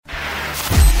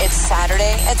It's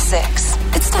Saturday at 6.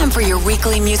 It's time for your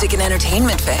weekly music and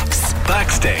entertainment fix.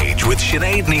 Backstage with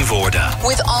Sinéad and Mhórdha.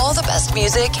 With all the best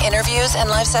music, interviews and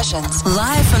live sessions.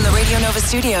 Live from the Radio Nova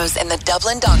studios in the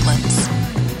Dublin Docklands.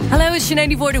 Hello, it's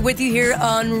Sinéad and Mhórdha with you here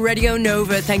on Radio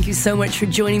Nova. Thank you so much for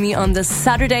joining me on this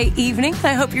Saturday evening.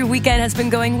 I hope your weekend has been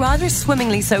going rather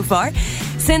swimmingly so far.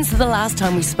 Since the last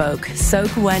time we spoke,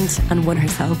 Soak went and won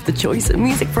herself the Choice of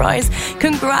Music Prize.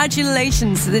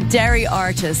 Congratulations to the Derry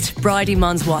artist, Bridie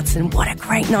Mons Watson. What a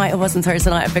great night it was on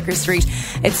Thursday night at Vicar Street.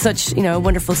 It's such, a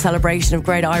wonderful celebration of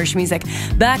great Irish music.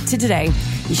 Back to today,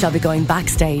 you shall be going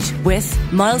backstage with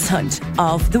Miles Hunt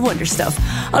of The Wonder Stuff.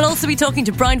 I'll also be talking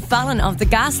to Brian Fallon of the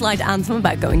Gaslight Anthem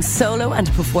about going solo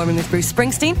and performing with Bruce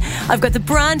Springsteen. I've got the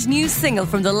brand new single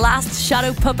from The Last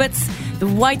Shadow Puppets. The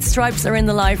White Stripes are in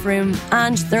the live room,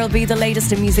 and there'll be the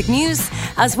latest in music news,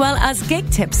 as well as gig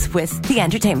tips with the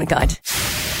Entertainment Guide.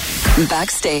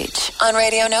 Backstage on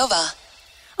Radio Nova.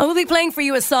 I will be playing for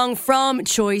you a song from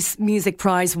Choice Music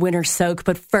Prize winner Soak,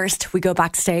 but first we go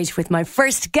backstage with my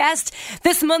first guest.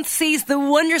 This month sees the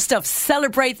Wonder Stuff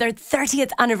celebrate their 30th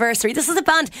anniversary. This is a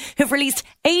band who've released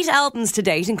 8 albums to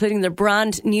date, including their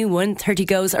brand new one, 30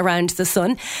 Goes Around the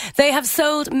Sun. They have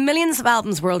sold millions of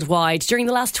albums worldwide. During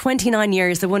the last 29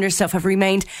 years, the Wonder Stuff have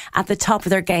remained at the top of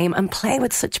their game and play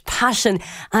with such passion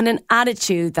and an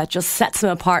attitude that just sets them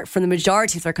apart from the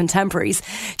majority of their contemporaries.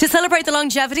 To celebrate the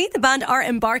longevity, the band are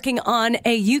embarking on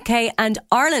a UK and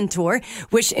Ireland tour,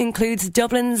 which includes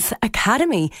Dublin's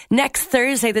Academy next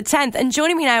Thursday the 10th. And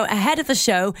joining me now ahead of the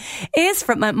show is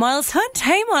frontman Miles Hunt.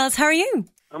 Hey Miles, how are you?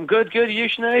 I'm good. Are you,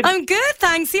 Sinead? I'm good,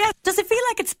 thanks. Yeah. Does it feel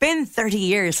like it's been 30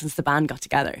 years since the band got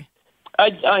together?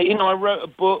 I wrote a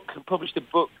book, published a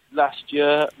book last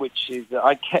year, which is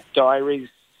I kept diaries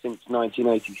since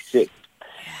 1986,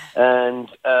 and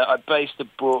I based the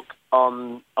book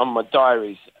on my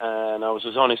diaries, and I was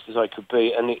as honest as I could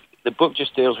be. And the book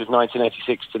just deals with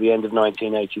 1986 to the end of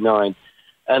 1989.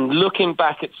 And looking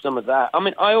back at some of that, I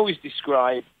mean, I always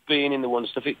describe being in the Wonder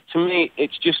Stuff. To me,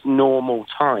 it's just normal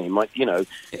time. I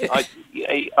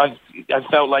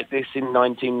felt like this in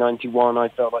 1991. I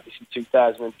felt like this in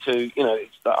 2002.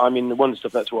 I'm in the Wonder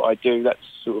Stuff. That's what I do. That's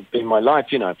sort of been my life.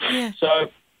 Yeah. So,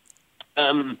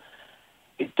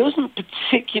 it doesn't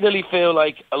particularly feel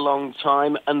like a long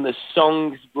time, and the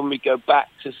songs, when we go back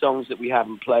to songs that we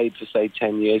haven't played for, say,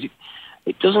 10 years,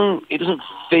 it doesn't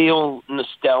feel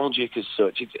nostalgic as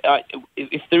such.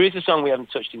 If there is a song we haven't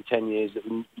touched in 10 years that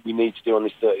we need to do on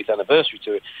this 30th anniversary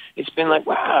tour, it's been like,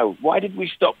 wow, why did we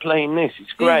stop playing this?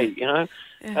 It's great, Yeah.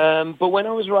 But when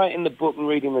I was writing the book and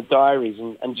reading the diaries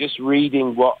and just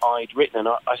reading what I'd written, and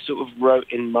I sort of wrote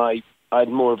I had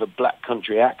more of a black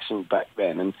country accent back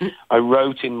then, and I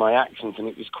wrote in my accent, and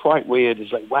it was quite weird.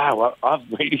 It's like, wow, I've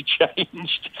really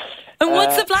changed. And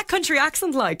what's the black country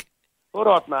accent like? All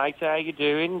right, mate, how you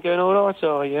doing? Going all right,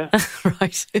 are you?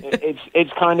 Right.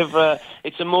 It's kind of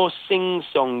it's a more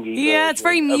sing-songy. Yeah, it's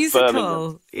very musical.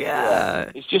 Birmingham.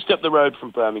 Yeah. It's just up the road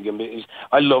from Birmingham.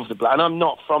 I love the black, and I'm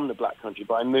not from the black country,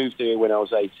 but I moved here when I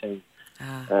was 18.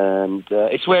 And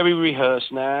it's where we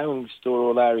rehearse now and store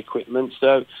all our equipment.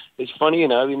 So it's funny, in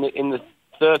the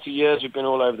 30 years we've been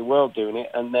all over the world doing it,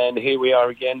 and then here we are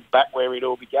again, back where it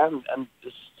all began. And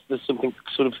there's something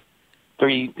sort of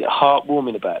very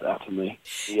heartwarming about that for me.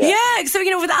 Yeah, so,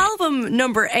 with album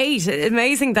number 8,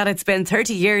 amazing that it's been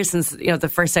 30 years since, the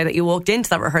first day that you walked into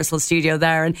that rehearsal studio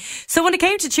there. And so when it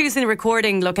came to choosing the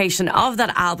recording location of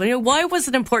that album, why was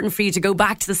it important for you to go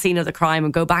back to the scene of the crime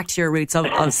and go back to your roots of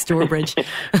Stourbridge?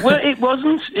 Well, it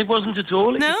wasn't at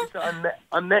all. No?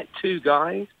 I met 2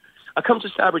 guys. I come to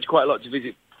Stourbridge quite a lot to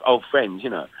visit old friends,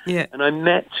 Yeah. And I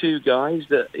met 2 guys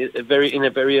that in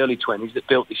their very early 20s that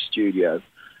built this studio.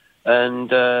 And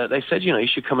they said, you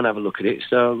should come and have a look at it.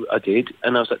 So I did,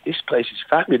 and I was like, this place is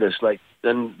fabulous.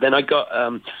 And then I got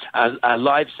a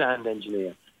live sound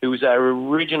engineer who was our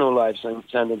original live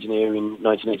sound engineer in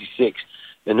 1986,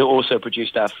 and who also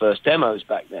produced our first demos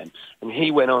back then. And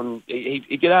he went on,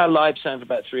 he did our live sound for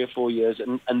about 3 or 4 years,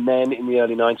 and then in the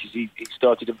early 90s, he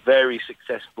started a very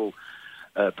successful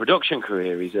production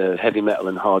career. He's a heavy metal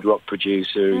and hard rock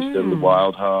producer. He's done the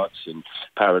Wild Hearts and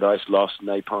Paradise Lost,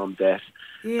 Napalm Death.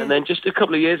 Yeah. And then just a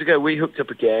couple of years ago, we hooked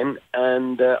up again,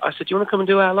 and I said, do you want to come and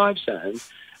do our live sound?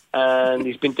 And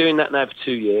he's been doing that now for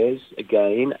 2 years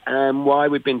again. And while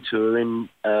we've been touring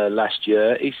last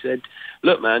year, he said,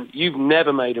 look, man, you've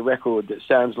never made a record that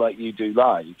sounds like you do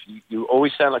live. You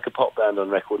always sound like a pop band on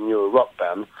record, and you're a rock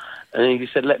band. And he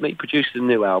said, let me produce the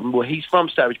new album. Well, he's from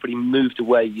Stourbridge, but he moved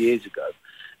away years ago.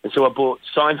 And so I brought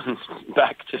Simon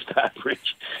back to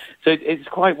Stourbridge. So it's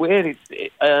quite weird.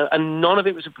 And none of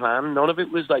it was a plan. None of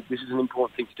it was like, this is an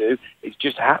important thing to do. It's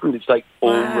just happened. It's like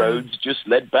all roads just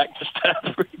led back to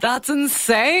Stourbridge. That's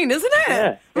insane, isn't it?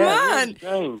 Yeah. Man. Really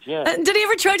strange, yeah. And did he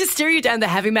ever try to steer you down the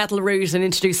heavy metal route and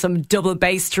introduce some double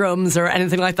bass drums or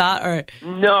anything like that? Or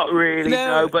not really,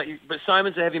 no. But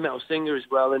Simon's a heavy metal singer as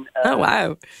well, and oh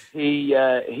wow, he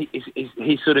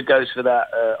sort of goes for that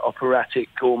operatic,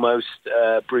 almost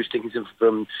Bruce Dickinson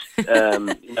from from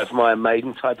Iron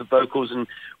Maiden type of vocals. And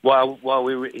while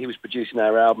he was producing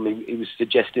our album, he was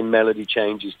suggesting melody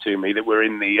changes to me that were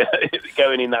in the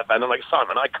going in that band. I'm like,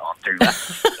 Simon, I can't do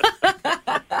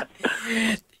that.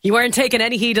 You weren't taking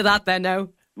any heed of that then, no?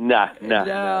 No.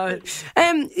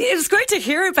 It was great to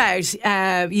hear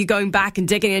about you going back and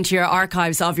digging into your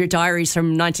archives of your diaries from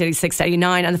 1986 to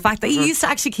 89, and the fact that you used to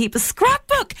actually keep a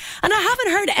scrapbook. And I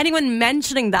haven't heard anyone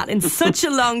mentioning that in such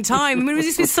a long time. I mean, it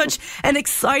used to be such an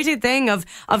exciting thing of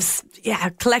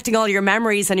collecting all your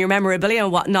memories and your memorabilia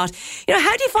and whatnot. You know,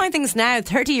 how do you find things now,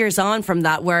 30 years on from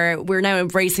that, where we're now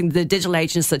embracing the digital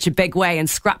age in such a big way, and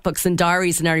scrapbooks and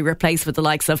diaries are now replaced with the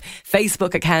likes of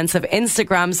Facebook accounts, of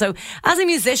Instagram? So as a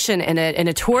musician in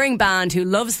a touring band who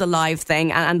loves the live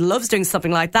thing and loves doing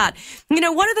something like that, you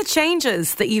know, what are the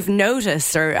changes that you've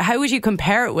noticed, or how would you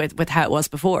compare it with how it was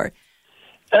before?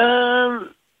 Because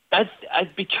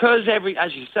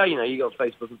as you say, you know, you got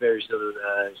Facebook and various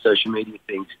other social media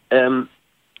things.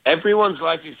 Everyone's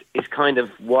life is kind of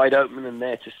wide open and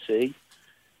there to see,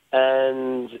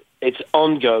 and it's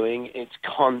ongoing, it's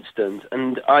constant,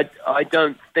 and I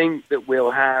don't think that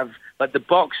we'll have, like, the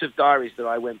box of diaries that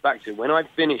I went back to. When I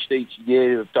finished each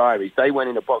year of diaries, they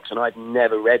went in a box, and I'd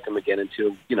never read them again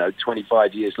until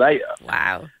 25 years later.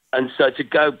 Wow! And so to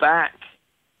go back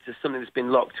to something that's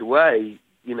been locked away,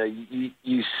 you know,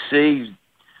 you see,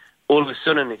 all of a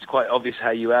sudden it's quite obvious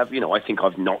how you have, I think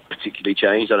I've not particularly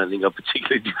changed. I don't think I've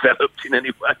particularly developed in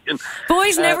any way. And,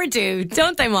 boys never do,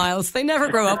 don't they, Miles? They never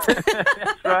grow up.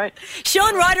 That's right.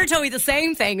 Sean Ryder told me the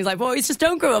same thing. He's like, boys just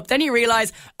don't grow up. Then you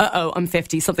realise, I'm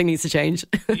 50, something needs to change.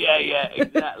 Yeah,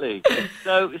 exactly.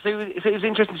 So it's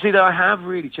interesting to see that I have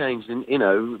really changed,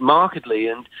 markedly.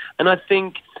 And I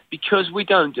think, because we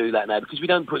don't do that now, because we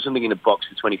don't put something in a box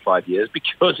for 25 years,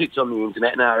 because it's on the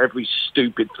internet now, every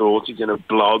stupid thought is in a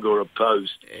blog or a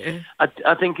post. Yeah.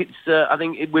 I think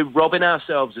we're robbing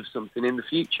ourselves of something in the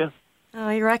future. Oh,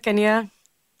 you reckon? Yeah.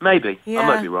 Maybe. Yeah. I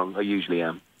might be wrong. I usually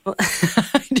am. Well,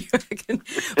 I do reckon.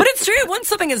 But it's true. Once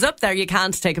something is up there, you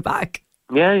can't take it back.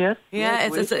 Yeah.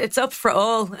 It's up for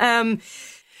all.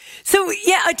 So,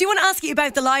 I do want to ask you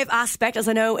about the live aspect, as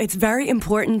I know it's very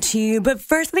important to you. But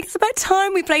first, I think it's about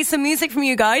time we play some music from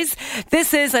you guys.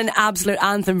 This is an absolute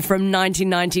anthem from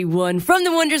 1991 from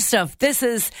the Wonder Stuff. This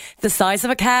is The Size of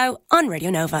a Cow on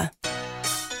Radio Nova.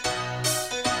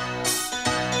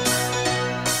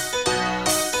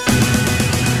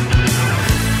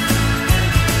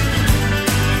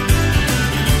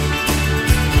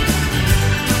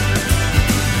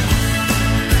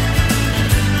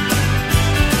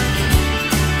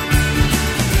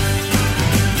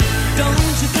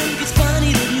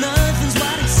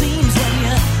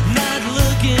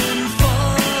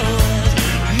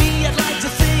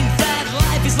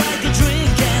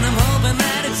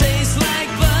 Taste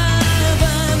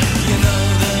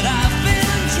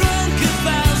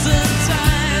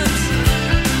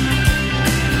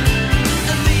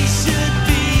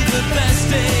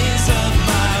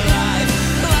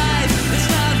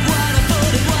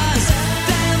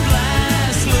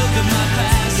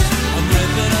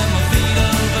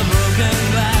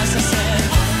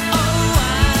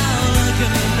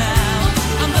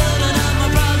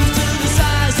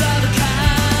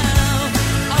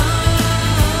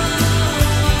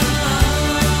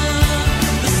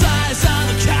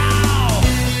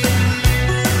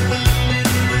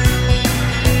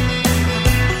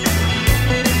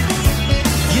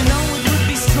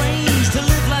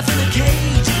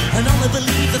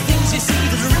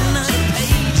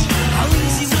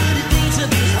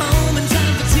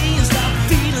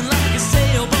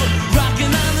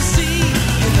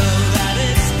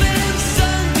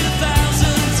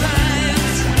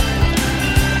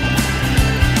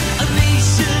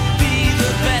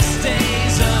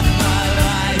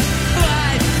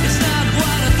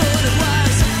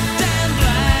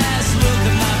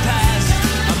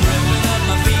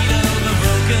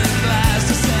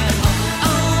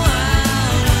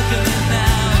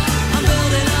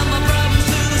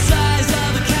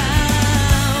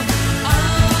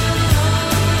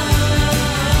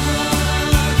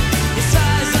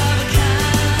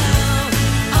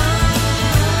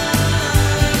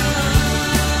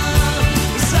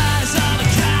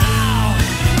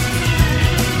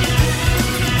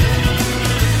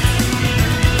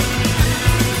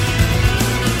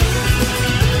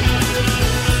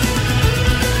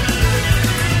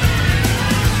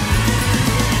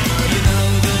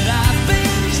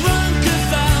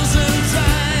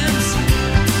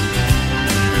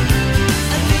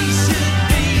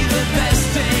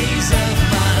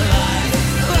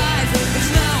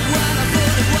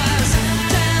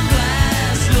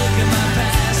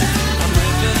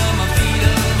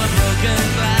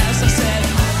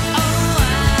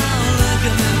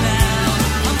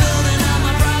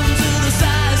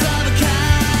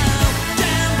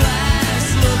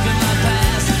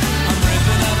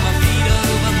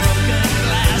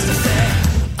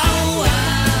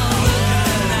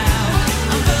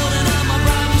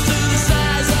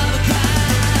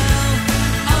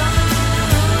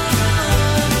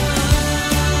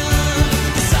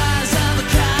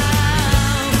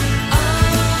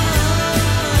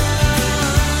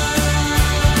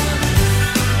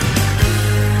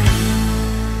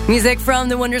Music from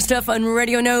The Wonder Stuff on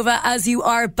Radio Nova as you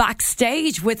are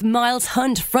backstage with Miles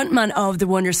Hunt, frontman of The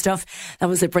Wonder Stuff. That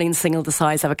was a brilliant single, The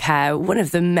Size of a Cow, one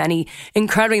of the many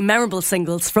incredibly memorable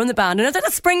singles from the band. Another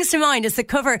that springs to mind is the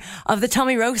cover of the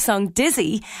Tommy Rowe song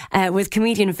Dizzy with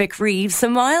comedian Vic Reeves. So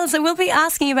Miles, I will be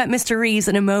asking you about Mr. Reeves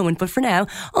in a moment, but for now,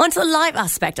 on to the live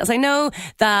aspect, as I know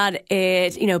that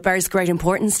it, bears great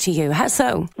importance to you. How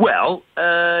so? Well,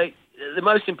 the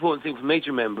most important thing for me to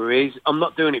remember is I'm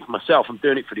not doing it for myself. I'm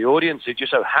doing it for the audience. It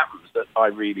just so happens that I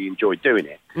really enjoy doing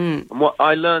it. And what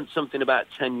I learned something about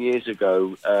 10 years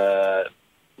ago,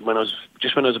 when I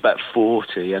was about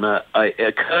 40, and it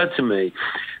occurred to me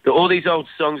that all these old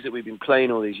songs that we've been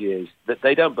playing all these years, that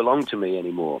they don't belong to me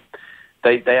anymore.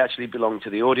 They actually belong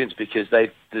to the audience, because the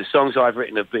songs I've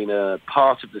written have been a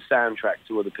part of the soundtrack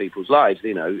to other people's lives,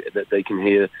 that they can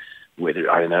hear.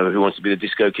 Whether, I don't know, Who Wants to Be the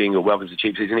Disco King or Welcome to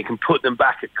Cheap Seats, and it can put them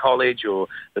back at college or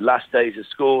the last days of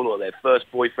school or their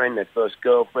first boyfriend, their first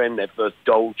girlfriend, their first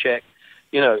dole check.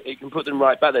 It can put them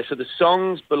right back there. So the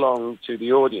songs belong to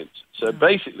the audience. So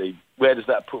basically, where does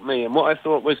that put me? And what I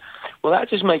thought was, well, that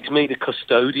just makes me the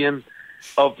custodian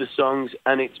of the songs,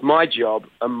 and it's my job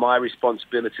and my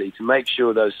responsibility to make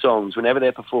sure those songs, whenever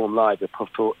they're performed live, are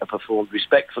performed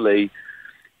respectfully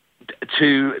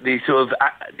to the sort of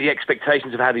the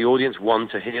expectations of how the audience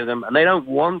want to hear them. And they don't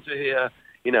want to hear,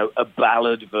 a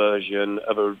ballad version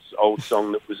of an old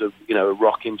song that was a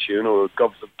rocking tune, or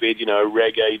God forbid, a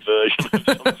reggae version of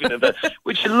something of that,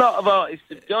 which a lot of artists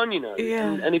have done,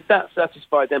 Yeah. And if that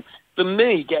satisfied them, for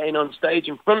me, getting on stage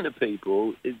in front of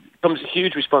people, it comes a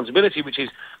huge responsibility, which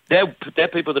is they're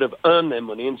people that have earned their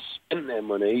money and spent their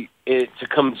money to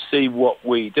come see what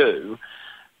we do.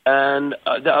 And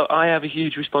I have a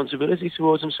huge responsibility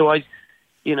towards them. So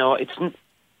the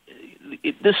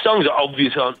songs are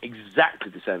obviously aren't exactly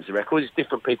the same as the record. It's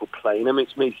different people playing them.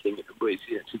 It's me singing, but it's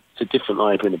a different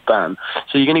lineup in a band.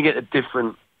 So you're going to get the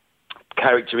different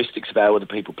characteristics of how other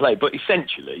people play. But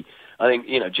essentially, I think,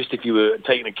 just if you were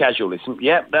taking a casual listen,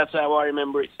 that's how I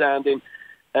remember it sounding.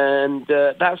 And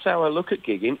that's how I look at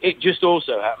gigging. It just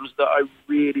also happens that I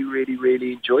really, really,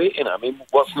 really enjoy it.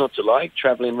 What's not to like?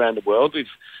 Travelling around the world with,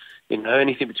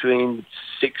 anything between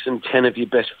 6 and 10 of your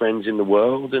best friends in the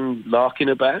world and larking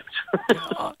about.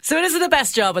 So it is the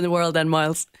best job in the world then,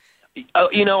 Miles?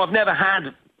 I've never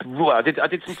had... Well, I did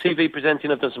some TV presenting.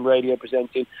 I've done some radio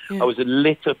presenting. Yeah. I was a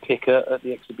litter picker at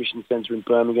the Exhibition Centre in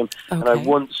Birmingham. Okay. And I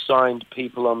once signed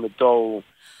people on the dole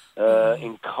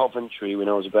in Coventry when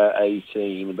I was about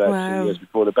 18, about 2 years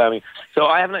before the Birmingham. So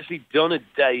I haven't actually done a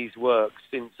day's work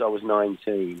since I was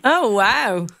 19. Oh,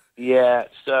 wow. Yeah,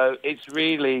 so it's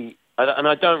really... And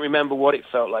I don't remember what it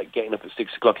felt like getting up at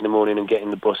 6 o'clock in the morning and getting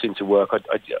the bus into work.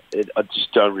 I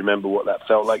just don't remember what that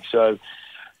felt like. So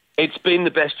it's been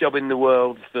the best job in the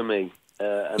world for me.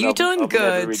 And You've done good.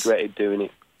 I've never regretted doing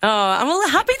it. Oh, well,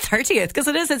 happy 30th, because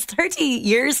it's 30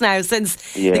 years now since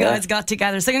the guys got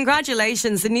together. So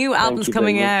congratulations, the new album's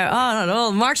coming out. Oh, not at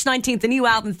all. March 19th, the new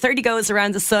album, 30 Goes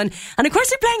Around the Sun. And of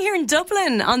course, you're playing here in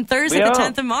Dublin on Thursday, the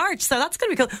 10th of March. So that's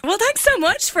going to be cool. Well, thanks so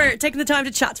much for taking the time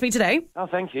to chat to me today. Oh,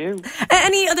 thank you.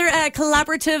 Any other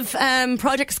collaborative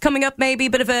projects coming up, maybe?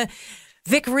 A bit of a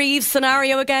Vic Reeves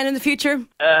scenario again in the future?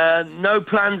 No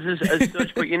plans as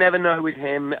such, but you never know with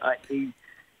him.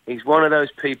 He's one of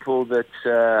those people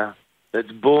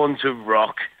that's born to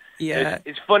rock. Yeah.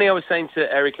 It's funny, I was saying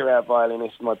to Erica, our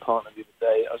violinist, my partner, the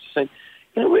other day, I was just saying,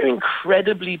 we're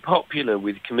incredibly popular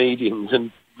with comedians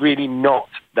and really not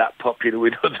that popular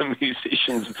with other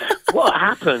musicians. What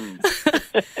happened?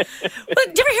 Well,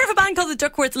 did you ever hear of a band called the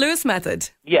Duckworth-Lewis Method?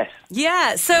 Yes.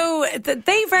 Yeah, so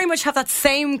they very much have that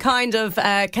same kind of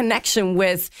connection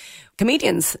with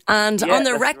comedians. And on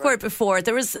the record before,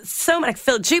 there was so many, like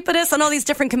Phil Jupitus and all these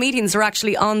different comedians are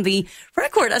actually on the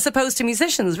record as opposed to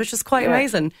musicians, which is quite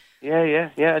amazing. Yeah.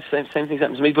 Same thing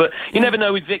happens to me. But you never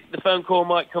know with Vic, the phone call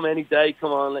might come any day.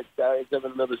 Come on, let's have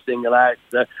another single out.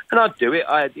 And I'd do it.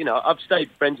 I've stayed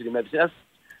friends with him ever since.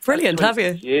 Brilliant, have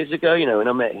you? Years ago, when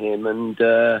I met him,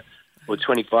 and or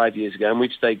 25 years ago, and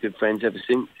we've stayed good friends ever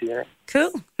since. Yeah.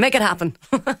 Cool. Make it happen.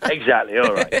 Exactly.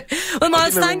 All right. Well,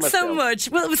 Miles, thanks so much.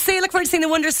 We'll look forward to seeing the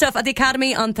Wonder Stuff at the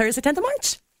Academy on Thursday, 10th of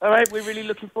March. All right, we're really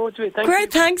looking forward to it. Thank you.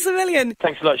 Great, thanks a million.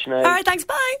 Thanks a lot, Sinead. All right, thanks,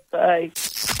 bye. Bye.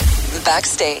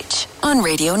 Backstage on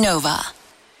Radio Nova.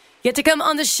 Yet to come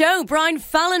on the show, Brian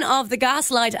Fallon of the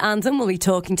Gaslight Anthem will be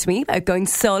talking to me about going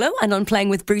solo and on playing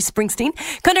with Bruce Springsteen.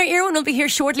 Conor Irwin will be here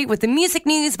shortly with the music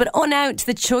news, but on out to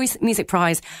the Choice Music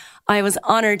Prize I was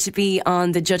honoured to be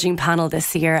on the judging panel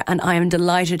this year, and I am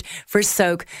delighted for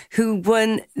Soak, who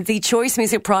won the Choice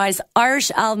Music Prize Irish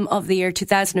Album of the Year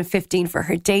 2015 for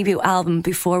her debut album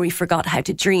Before We Forgot How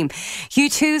to Dream.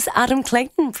 U2's Adam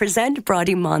Clayton presented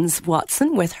Brodie Mons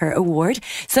Watson with her award.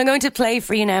 So I'm going to play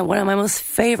for you now one of my most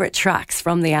favourite tracks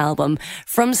from the album,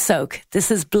 from Soak. This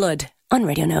is Blood on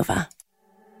Radio Nova.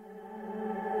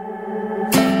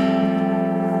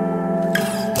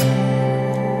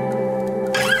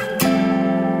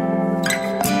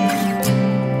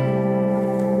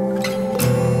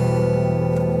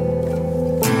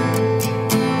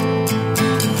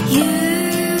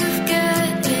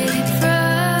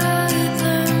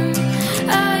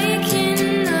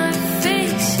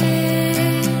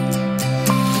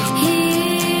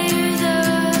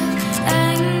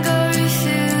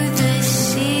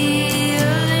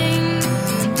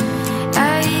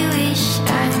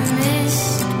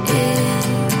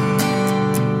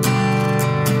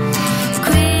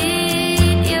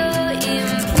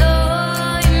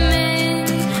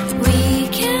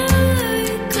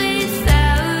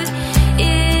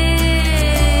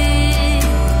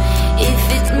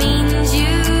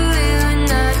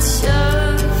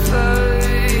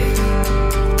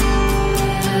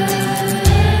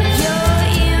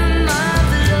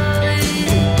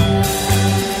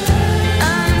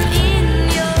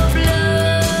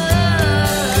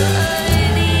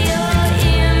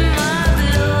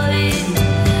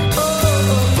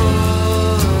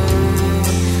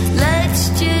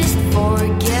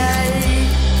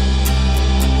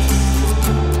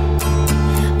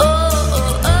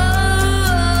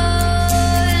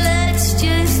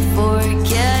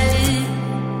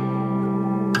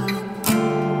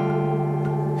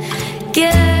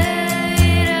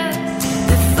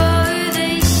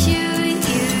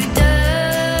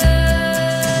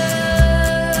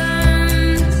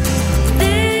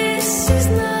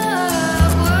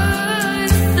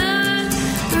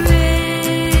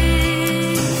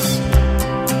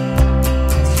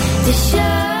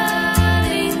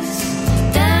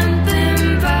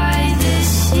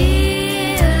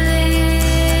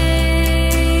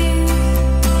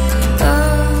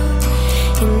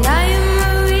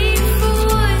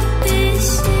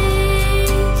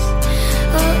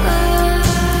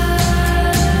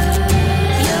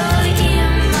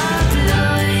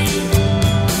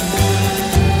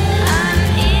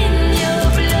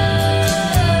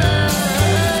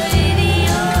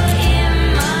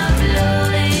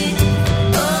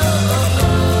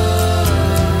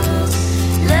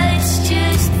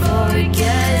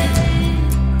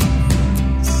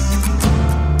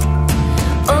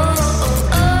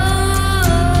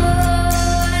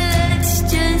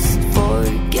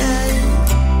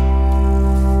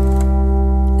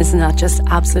 Isn't that just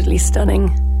absolutely stunning?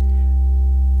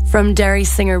 From Derry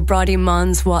singer Brodie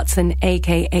Mons Watson,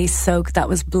 aka Soak, that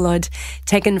was Blood,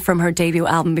 taken from her debut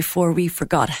album Before We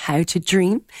Forgot How to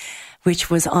Dream,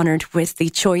 which was honoured with the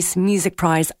Choice Music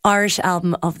Prize Irish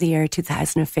Album of the Year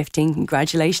 2015.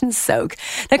 Congratulations, Soak.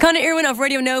 Now, Conor Irwin of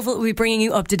Radio Nova will be bringing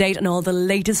you up to date on all the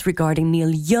latest regarding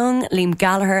Neil Young, Liam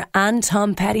Gallagher and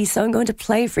Tom Petty. So I'm going to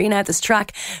play for you now this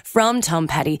track from Tom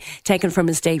Petty, taken from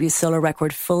his debut solo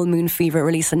record Full Moon Fever,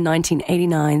 released in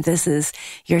 1989. This is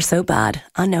You're So Bad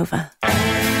on Nova.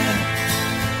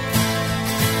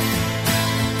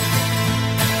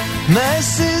 My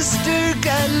sister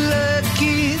got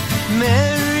lucky,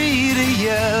 married a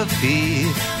yuppie,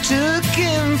 took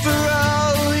him for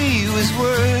all he was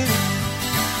worth.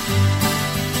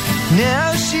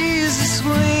 Now she's a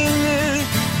swinger,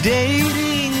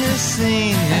 dating a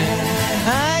singer.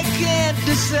 I can't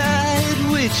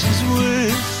decide which is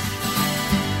worse,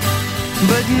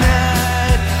 but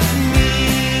not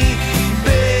me,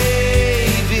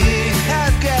 baby.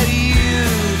 I've got you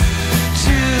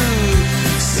to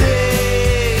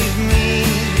save me.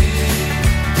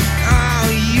 Oh,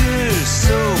 you're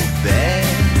so bad.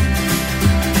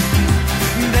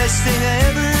 Best thing I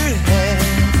ever had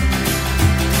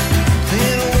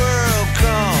in a world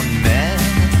gone mad.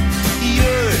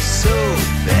 You're so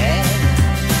bad.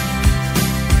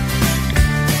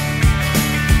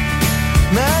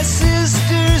 My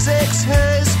sister's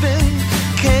ex-husband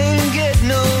can't get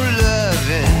no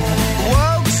loving,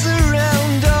 walks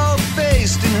around all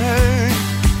faced and hurt.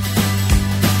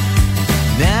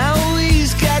 Now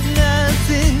he's got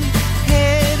nothing,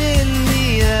 head in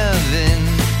the oven.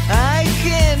 I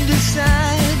can't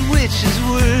decide which is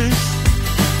worse,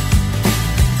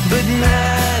 but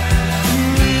not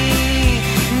me,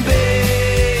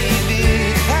 baby.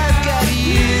 I've got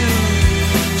you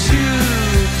to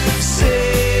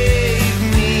save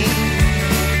me.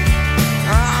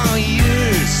 Oh,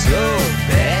 you're so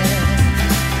bad.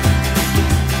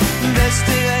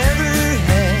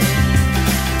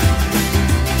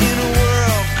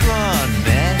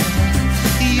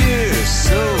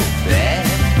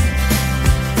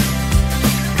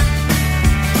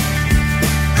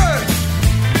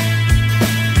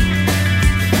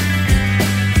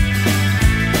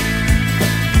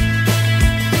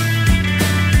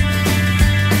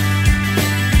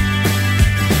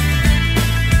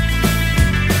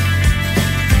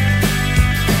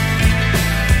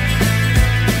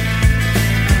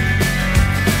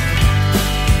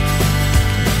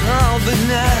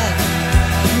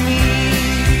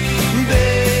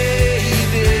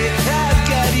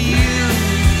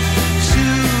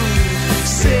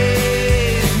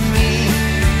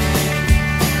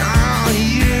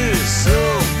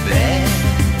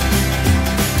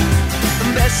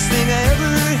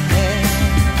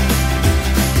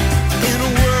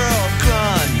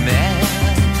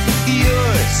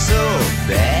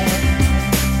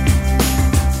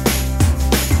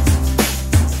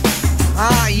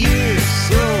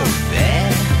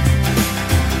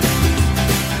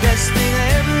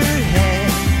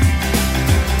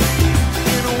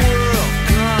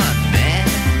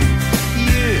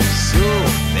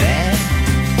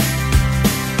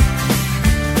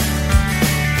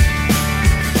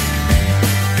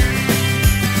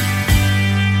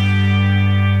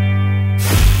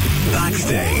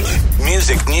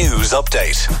 News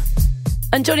Update.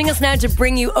 And joining us now to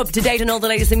bring you up to date on all the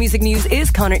latest in music news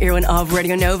is Conor Irwin of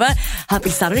Radio Nova. Happy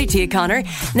Saturday to you, Conor.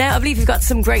 Now, I believe you've got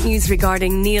some great news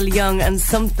regarding Neil Young and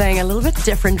something a little bit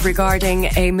different regarding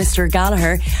a Mr.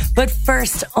 Gallagher. But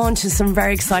first, on to some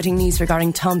very exciting news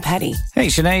regarding Tom Petty. Hey,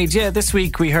 Sinéad. Yeah, this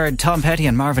week we heard Tom Petty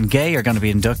and Marvin Gaye are going to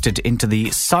be inducted into the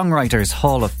Songwriters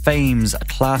Hall of Fame's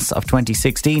class of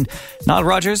 2016. Nile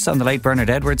Rodgers and the late Bernard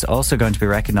Edwards also going to be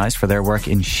recognised for their work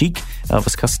in Chic.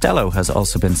 Elvis Costello has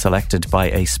also been selected by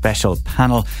a special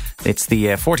panel. It's the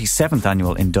 47th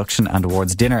annual induction and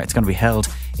awards dinner. It's going to be held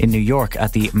in New York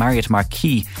at the Marriott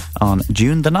Marquis on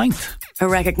June the 9th. A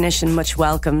recognition much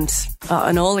welcomed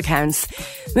on all accounts.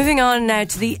 Moving on now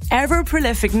to the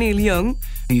ever-prolific Neil Young.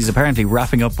 He's apparently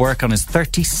wrapping up work on his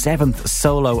 37th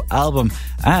solo album,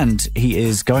 and he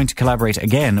is going to collaborate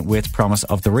again with Promise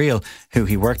of the Real, who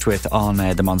he worked with on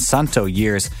the Monsanto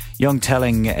years. Young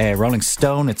telling Rolling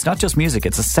Stone, it's not just music,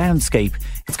 it's a soundscape.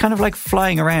 It's kind of like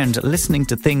flying around, listening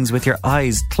to things with your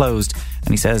eyes closed. And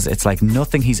he says it's like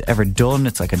nothing he's ever done.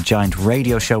 It's like a giant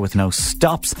radio show with no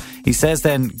stops. He says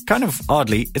then, kind of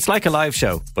oddly, it's like a live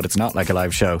show, but it's not like a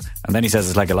live show. And then he says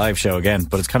it's like a live show again,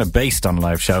 but it's kind of based on a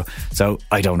live show. So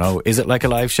I don't know. Is it like a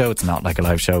live show? It's not like a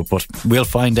live show, but we'll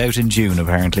find out in June,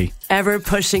 apparently. Ever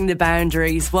pushing the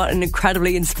boundaries. What an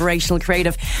incredibly inspirational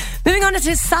creative. Moving on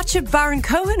to Sacha Baron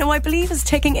Cohen, who I believe is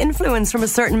taking influence from a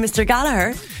certain Mr.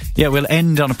 Gallagher. Yeah, we'll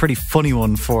end on a pretty funny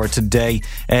one for today.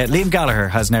 Liam Gallagher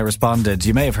has now responded.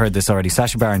 You may have heard this already.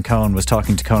 Sacha Baron Cohen was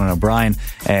talking to Conan O'Brien,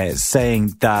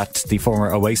 saying that the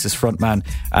former Oasis frontman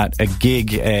at a gig,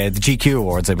 the GQ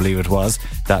Awards, I believe it was,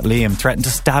 that Liam threatened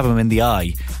to stab him in the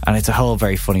eye. And it's a whole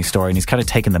very funny story. And he's kind of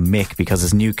taken the mick because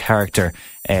his new character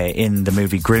in the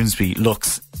movie Grimsby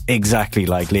looks exactly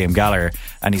like Liam Gallagher.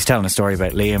 And he's telling a story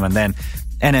about Liam, and then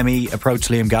NME approached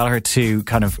Liam Gallagher to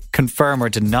kind of confirm or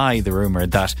deny the rumour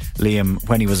that Liam,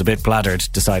 when he was a bit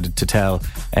bladdered, decided to tell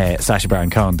Sacha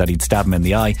Baron Cohen that he'd stab him in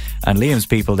the eye. And Liam's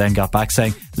people then got back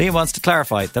saying Liam wants to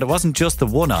clarify that it wasn't just the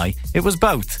one eye, it was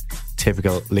both.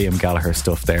 Typical Liam Gallagher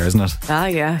stuff there, isn't it? Ah,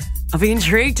 yeah. I'll be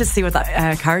intrigued to see what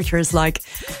that character is like.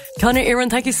 Conor Irwin,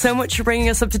 thank you so much for bringing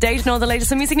us up to date and all the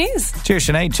latest in music news. Cheers,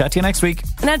 Sinead. Chat to you next week.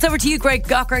 And now it's over to you, Greg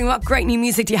Gockering. What great new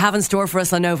music do you have in store for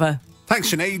us on Nova?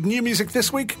 Thanks, Sinead. New music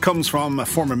this week comes from a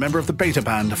former member of the Beta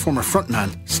Band, a former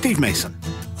frontman, Steve Mason.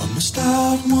 I missed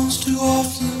out once too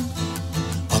often.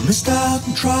 I missed out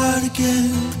and tried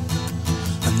again.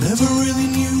 I never really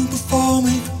knew before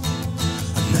me.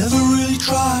 I never really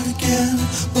tried again.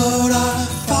 But I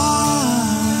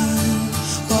find.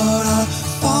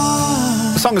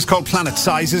 The song is called Planet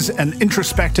Sizes, an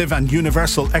introspective and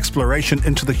universal exploration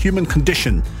into the human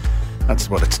condition. That's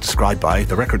what it's described by,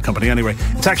 the record company anyway.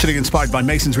 It's actually inspired by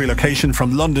Mason's relocation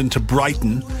from London to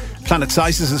Brighton. Planet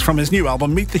Sizes is from his new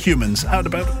album, Meet the Humans, out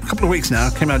about a couple of weeks now.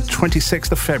 Came out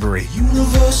 26th of February.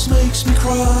 Universe makes me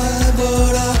cry,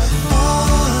 but I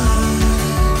find.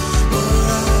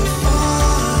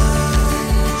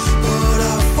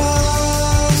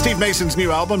 Steve Mason's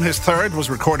new album, his third, was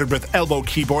recorded with Elbow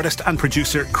keyboardist and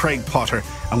producer Craig Potter,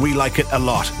 and we like it a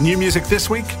lot. New music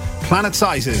this week, Planet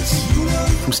Sizes,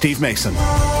 from Steve Mason.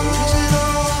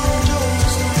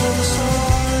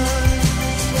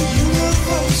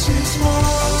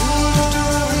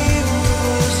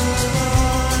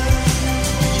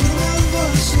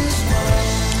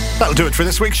 That'll do it for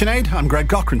this week, Sinead. I'm Greg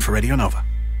Gockering for Radio Nova.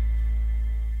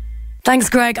 Thanks,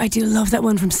 Greg. I do love that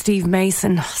one from Steve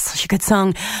Mason. Oh, such a good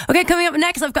song. Okay, coming up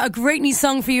next, I've got a great new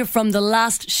song for you from The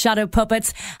Last Shadow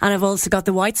Puppets, and I've also got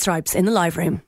the White Stripes in the live room.